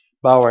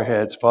Bow our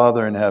heads.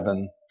 Father in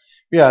heaven,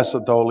 we ask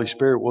that the Holy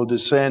Spirit will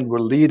descend,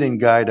 will lead and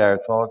guide our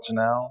thoughts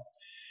now.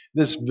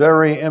 This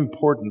very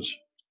important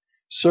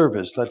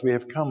service that we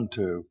have come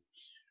to,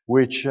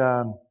 which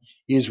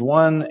is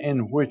one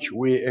in which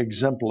we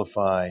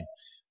exemplify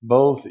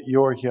both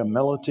your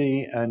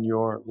humility and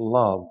your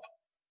love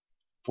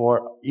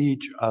for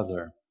each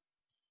other.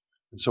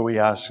 And so we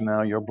ask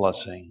now your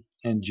blessing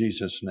in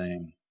Jesus'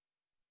 name.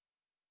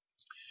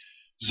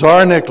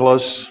 Tsar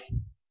Nicholas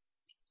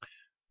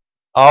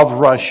of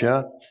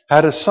Russia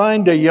had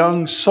assigned a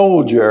young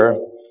soldier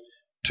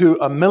to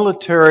a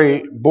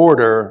military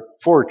border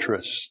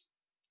fortress.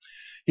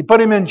 He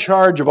put him in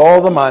charge of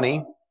all the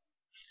money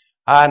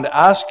and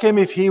asked him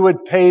if he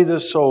would pay the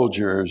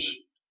soldiers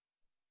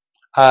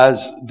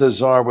as the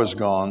Tsar was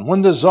gone.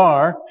 When the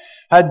Tsar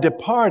had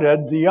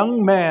departed, the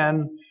young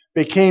man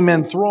became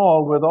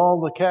enthralled with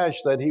all the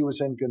cash that he was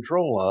in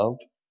control of.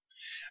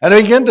 And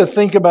he began to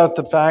think about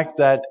the fact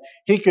that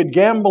he could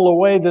gamble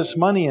away this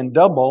money and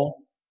double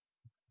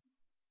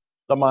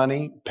the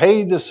money,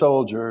 pay the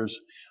soldiers,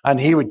 and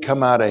he would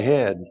come out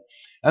ahead.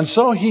 And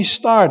so he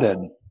started.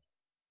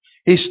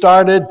 He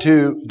started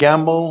to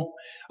gamble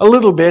a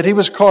little bit. He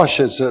was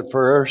cautious at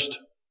first.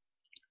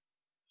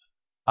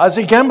 As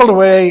he gambled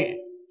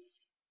away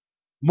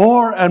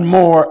more and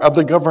more of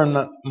the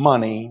government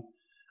money,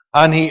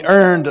 and he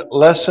earned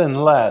less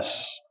and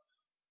less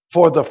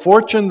for the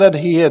fortune that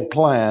he had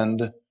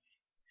planned,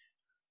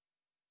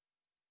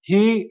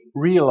 he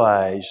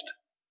realized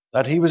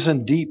that he was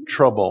in deep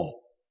trouble.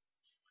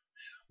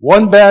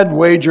 One bad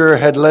wager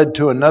had led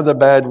to another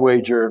bad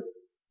wager,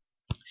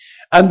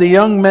 and the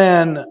young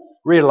man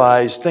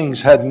realized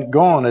things hadn't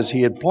gone as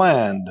he had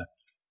planned.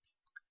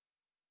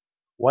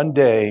 One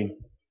day,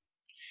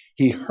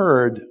 he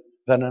heard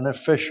that an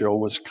official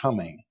was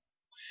coming,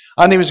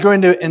 and he was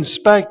going to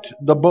inspect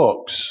the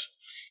books.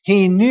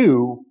 He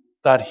knew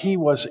that he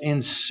was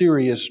in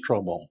serious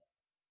trouble.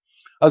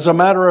 As a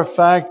matter of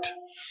fact,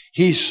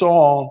 he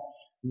saw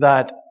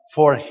that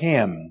for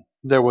him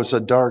there was a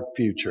dark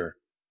future.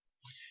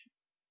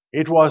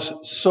 It was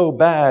so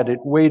bad, it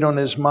weighed on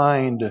his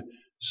mind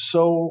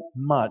so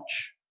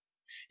much.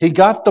 He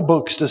got the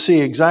books to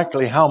see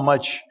exactly how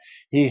much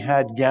he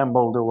had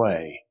gambled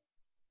away.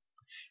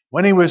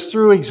 When he was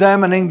through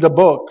examining the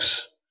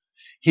books,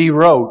 he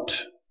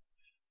wrote,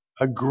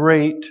 "A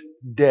great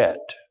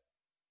debt.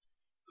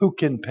 Who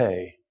can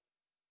pay?"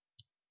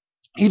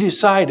 He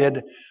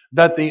decided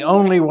that the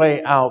only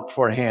way out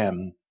for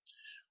him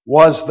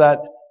was that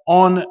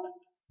on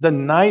the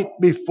night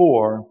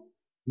before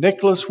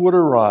Nicholas would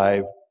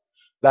arrive,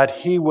 that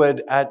he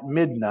would at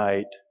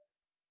midnight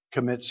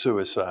commit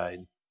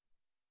suicide.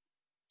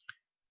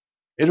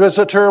 It was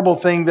a terrible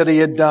thing that he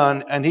had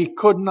done, and he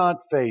could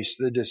not face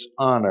the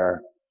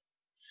dishonor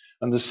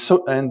and the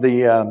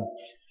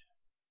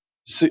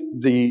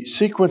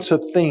sequence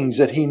of things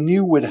that he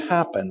knew would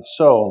happen.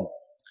 So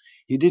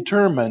he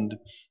determined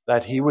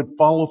that he would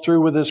follow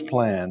through with his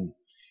plan.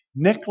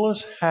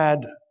 Nicholas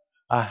had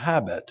a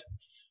habit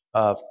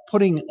of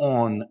putting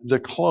on the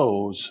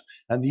clothes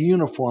and the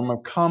uniform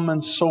of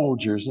common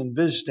soldiers and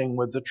visiting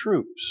with the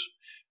troops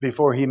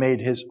before he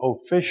made his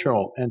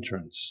official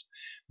entrance.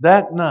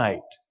 That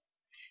night,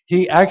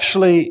 he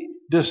actually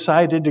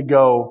decided to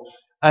go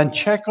and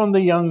check on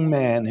the young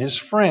man, his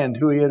friend,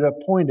 who he had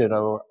appointed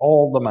over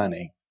all the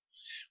money.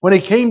 When he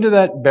came to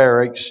that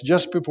barracks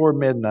just before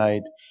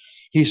midnight,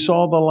 he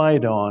saw the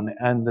light on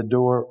and the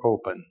door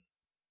open.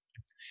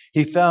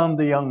 He found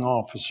the young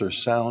officer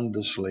sound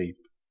asleep.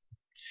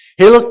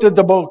 He looked at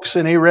the books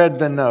and he read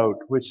the note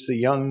which the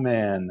young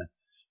man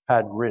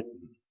had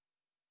written.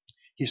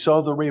 He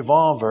saw the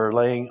revolver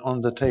laying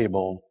on the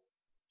table,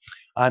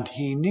 and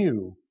he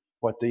knew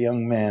what the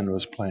young man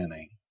was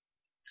planning.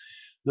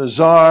 The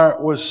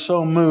Tsar was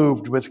so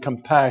moved with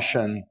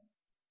compassion.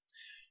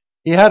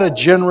 He had a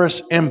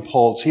generous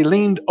impulse. He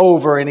leaned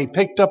over and he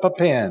picked up a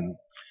pen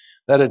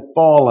that had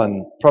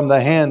fallen from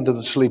the hand of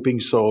the sleeping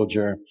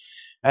soldier,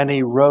 and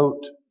he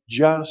wrote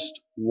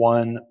just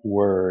one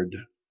word.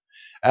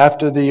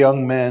 After the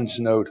young man's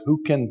note,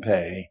 "Who can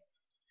pay?"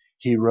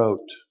 he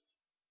wrote,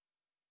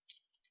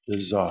 "The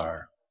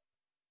Tsar."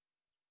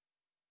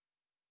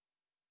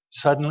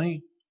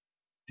 Suddenly,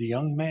 the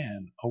young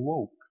man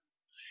awoke.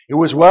 It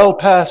was well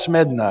past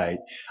midnight,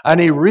 and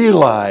he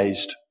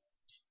realized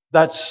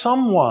that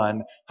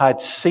someone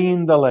had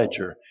seen the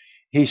ledger.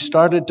 He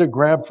started to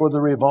grab for the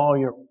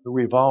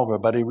revolver,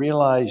 but he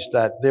realized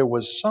that there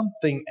was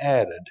something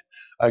added.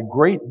 A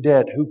great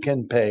debt, who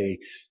can pay?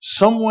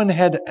 Someone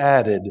had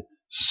added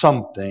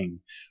something.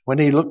 When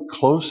he looked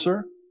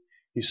closer,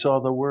 he saw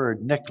the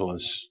word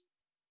Nicholas.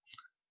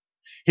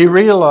 He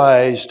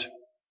realized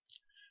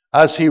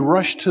as he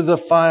rushed to the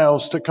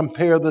files to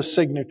compare the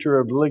signature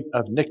of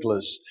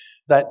Nicholas,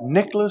 that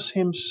Nicholas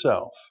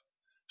himself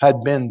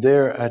had been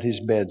there at his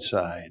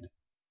bedside.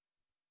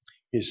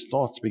 His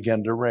thoughts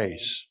began to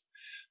race.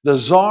 The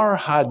Tsar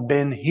had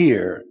been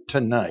here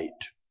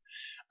tonight,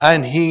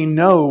 and he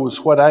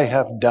knows what I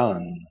have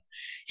done.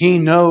 He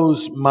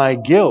knows my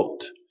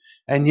guilt,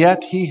 and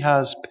yet he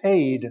has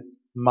paid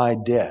my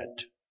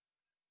debt.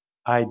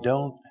 I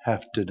don't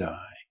have to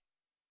die.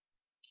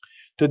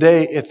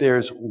 Today, if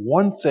there's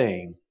one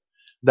thing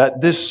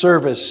that this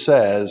service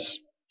says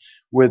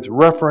with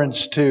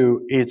reference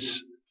to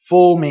its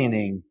full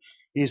meaning,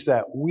 is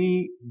that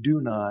we do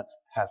not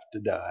have to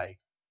die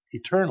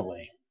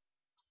eternally.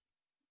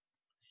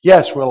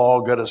 Yes, we'll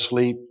all go to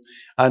sleep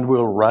and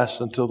we'll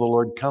rest until the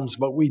Lord comes,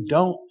 but we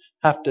don't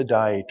have to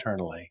die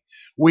eternally.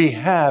 We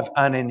have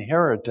an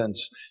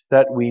inheritance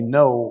that we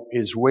know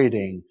is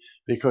waiting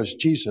because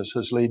Jesus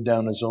has laid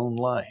down his own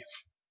life.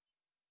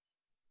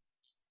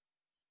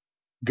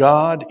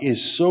 God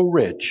is so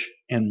rich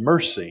in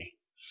mercy,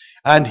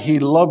 and he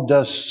loved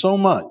us so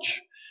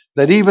much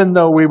that even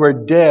though we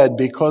were dead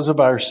because of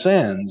our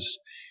sins,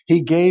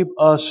 he gave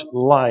us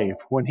life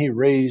when he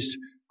raised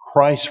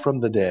Christ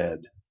from the dead.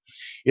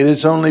 It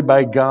is only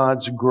by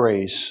God's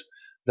grace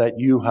that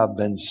you have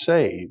been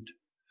saved,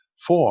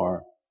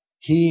 for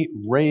he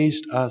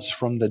raised us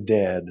from the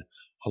dead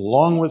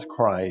along with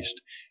Christ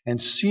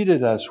and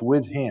seated us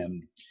with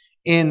him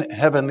in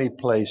heavenly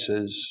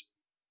places.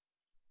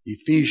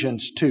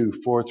 Ephesians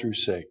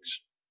 2:4-6.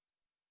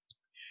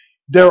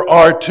 There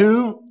are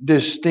two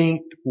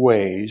distinct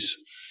ways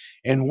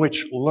in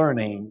which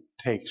learning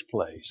takes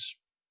place.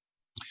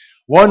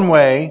 One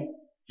way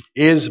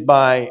is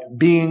by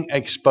being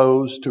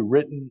exposed to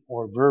written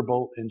or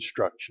verbal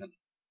instruction.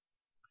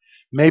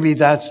 Maybe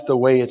that's the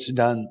way it's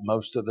done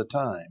most of the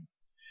time.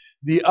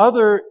 The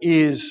other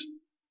is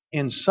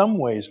in some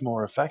ways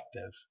more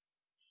effective,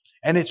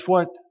 and it's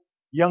what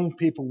young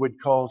people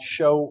would call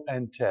show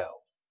and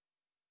tell.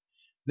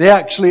 They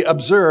actually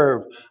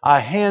observe a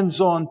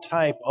hands-on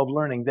type of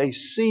learning. They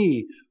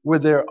see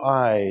with their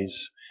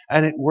eyes,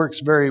 and it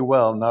works very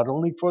well, not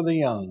only for the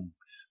young,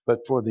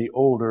 but for the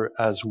older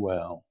as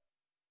well.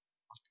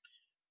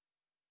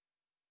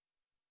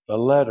 The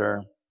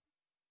letter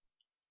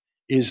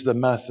is the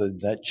method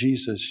that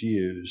Jesus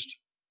used.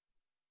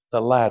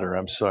 The latter,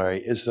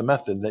 is the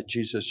method that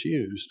Jesus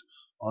used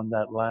on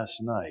that last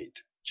night,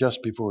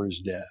 just before his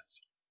death.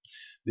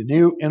 The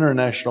New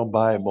International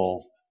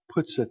Bible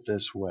puts it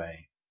this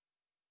way.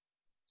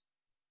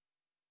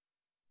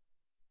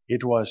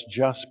 It was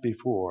just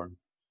before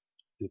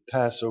the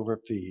Passover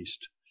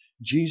feast.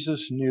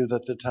 Jesus knew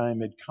that the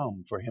time had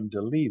come for him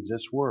to leave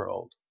this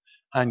world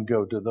and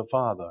go to the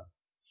Father.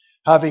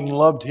 Having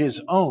loved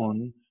his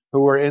own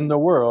who were in the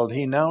world,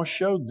 he now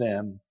showed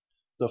them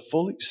the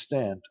full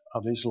extent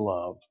of his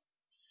love.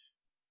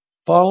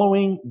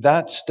 Following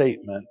that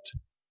statement,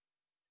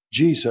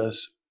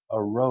 Jesus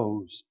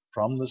arose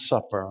from the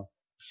supper,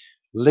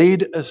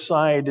 laid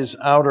aside his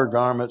outer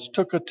garments,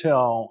 took a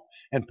towel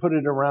and put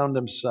it around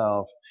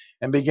himself,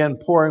 and began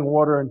pouring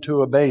water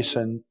into a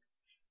basin,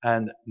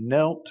 and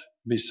knelt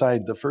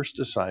beside the first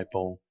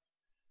disciple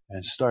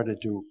and started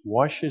to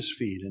wash his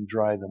feet and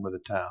dry them with a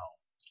towel.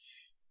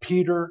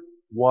 Peter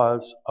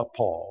was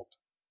appalled.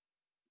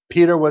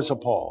 Peter was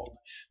appalled.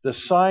 The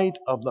sight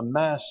of the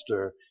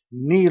Master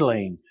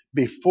kneeling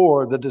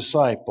before the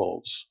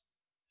disciples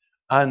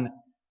and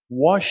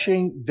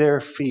washing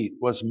their feet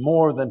was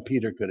more than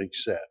Peter could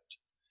accept.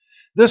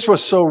 This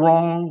was so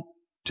wrong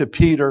to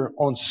Peter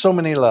on so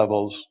many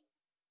levels.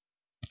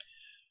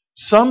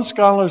 Some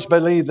scholars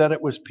believe that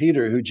it was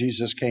Peter who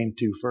Jesus came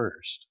to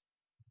first.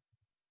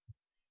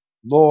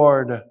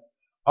 Lord,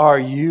 are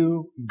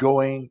you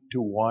going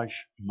to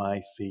wash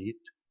my feet?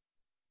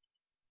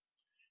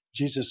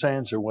 Jesus'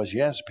 answer was,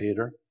 yes,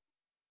 Peter.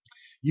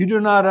 You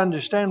do not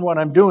understand what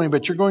I'm doing,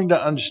 but you're going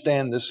to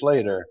understand this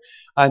later.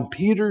 And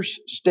Peter's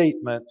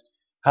statement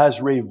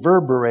has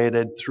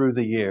reverberated through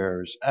the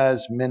years,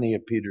 as many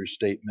of Peter's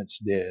statements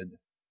did.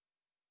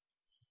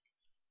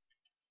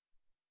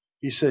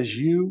 He says,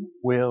 you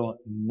will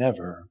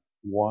never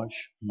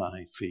wash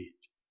my feet.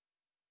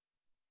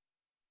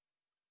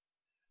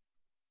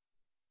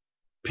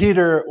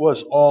 Peter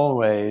was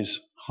always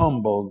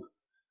humbled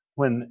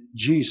when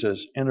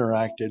Jesus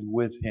interacted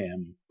with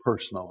him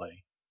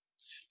personally.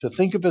 To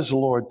think of his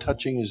Lord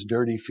touching his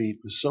dirty feet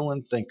was so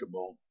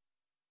unthinkable.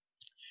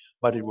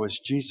 But it was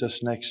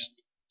Jesus' next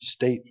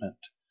statement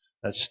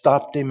that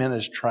stopped him in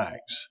his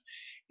tracks.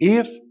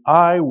 If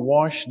I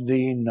wash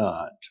thee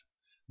not,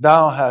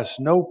 thou hast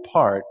no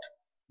part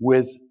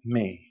with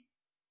me.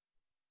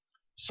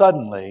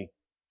 Suddenly,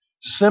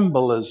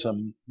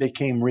 symbolism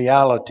became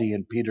reality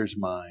in Peter's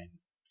mind.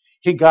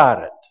 He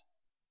got it.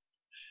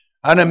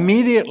 And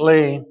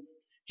immediately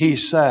he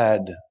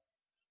said,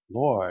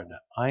 Lord,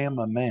 I am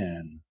a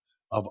man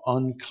of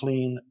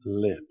unclean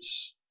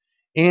lips.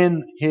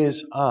 In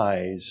his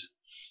eyes,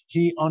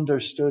 he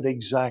understood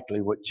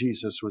exactly what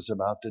Jesus was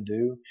about to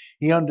do.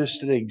 He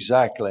understood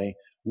exactly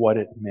what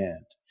it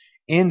meant.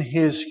 In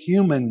his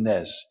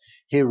humanness,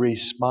 he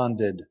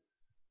responded,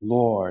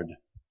 Lord,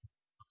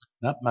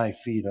 not my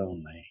feet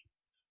only,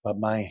 but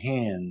my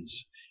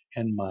hands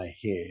and my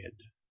head.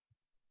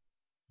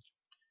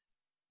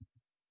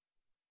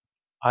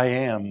 I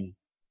am,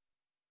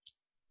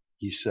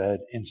 he said,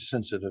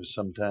 insensitive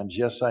sometimes.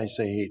 Yes, I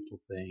say hateful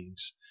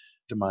things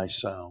to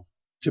myself,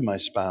 to my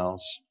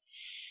spouse.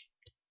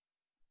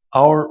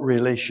 Our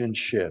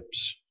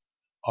relationships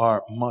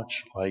are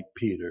much like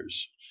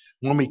Peter's.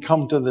 When we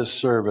come to this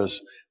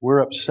service,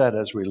 we're upset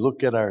as we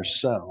look at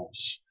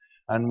ourselves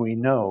and we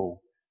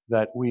know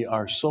that we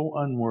are so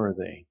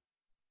unworthy.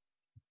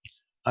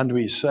 And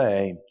we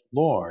say,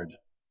 Lord,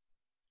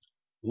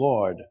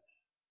 Lord,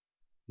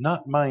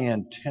 not my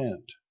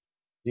intent,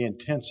 the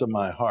intents of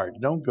my heart.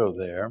 Don't go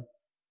there.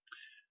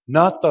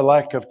 Not the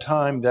lack of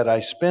time that I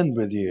spend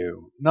with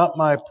you, not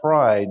my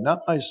pride,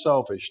 not my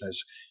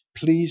selfishness.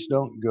 Please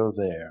don't go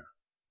there.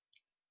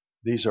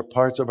 These are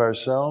parts of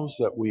ourselves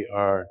that we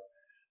are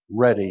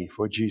ready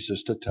for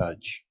Jesus to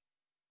touch.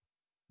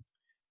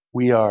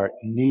 We are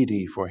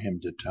needy for him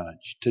to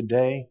touch.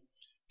 Today,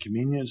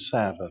 Communion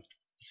Sabbath,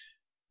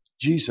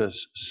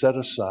 Jesus set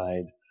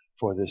aside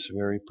for this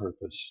very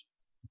purpose.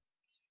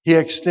 He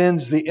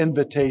extends the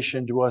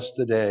invitation to us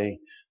today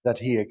that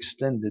he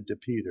extended to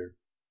Peter.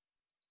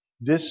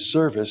 This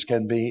service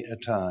can be a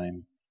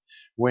time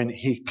when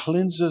he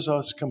cleanses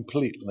us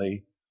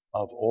completely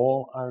of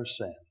all our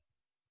sin.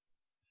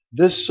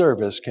 This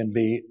service can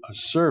be a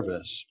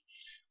service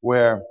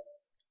where,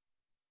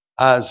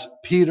 as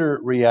Peter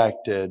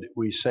reacted,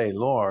 we say,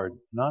 Lord,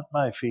 not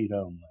my feet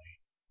only,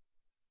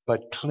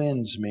 but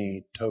cleanse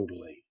me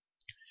totally.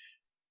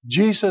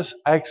 Jesus'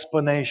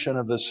 explanation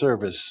of the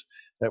service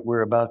that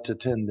we're about to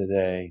attend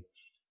today,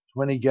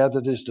 when he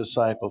gathered his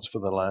disciples for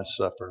the Last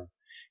Supper,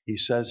 he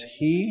says,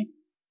 he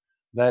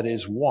that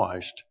is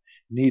washed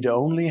need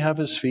only have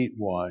his feet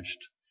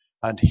washed,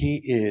 and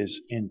he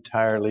is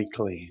entirely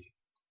clean.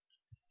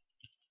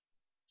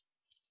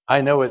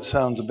 I know it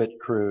sounds a bit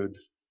crude,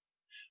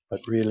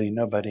 but really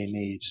nobody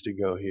needs to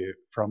go here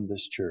from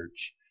this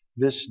church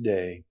this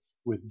day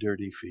with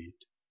dirty feet.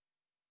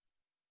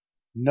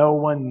 No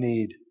one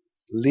need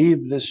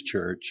leave this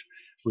church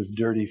with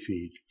dirty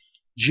feet.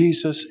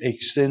 Jesus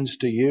extends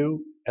to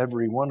you,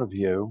 every one of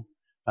you,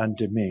 and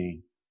to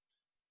me,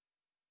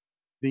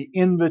 the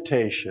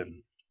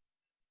invitation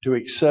to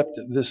accept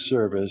this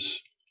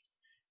service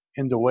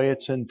in the way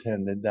it's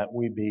intended, that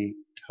we be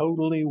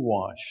totally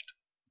washed.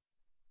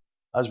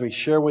 As we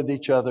share with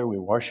each other, we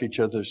wash each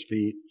other's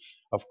feet.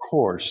 Of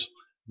course,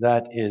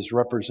 that is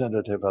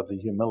representative of the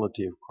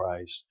humility of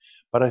Christ.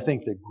 But I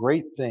think the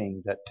great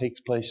thing that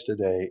takes place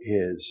today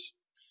is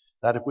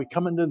that if we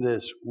come into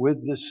this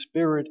with the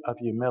spirit of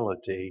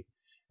humility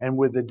and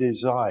with the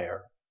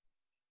desire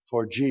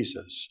for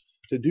Jesus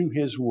to do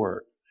his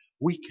work,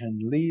 we can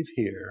leave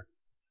here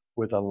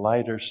with a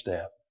lighter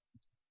step,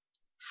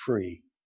 free.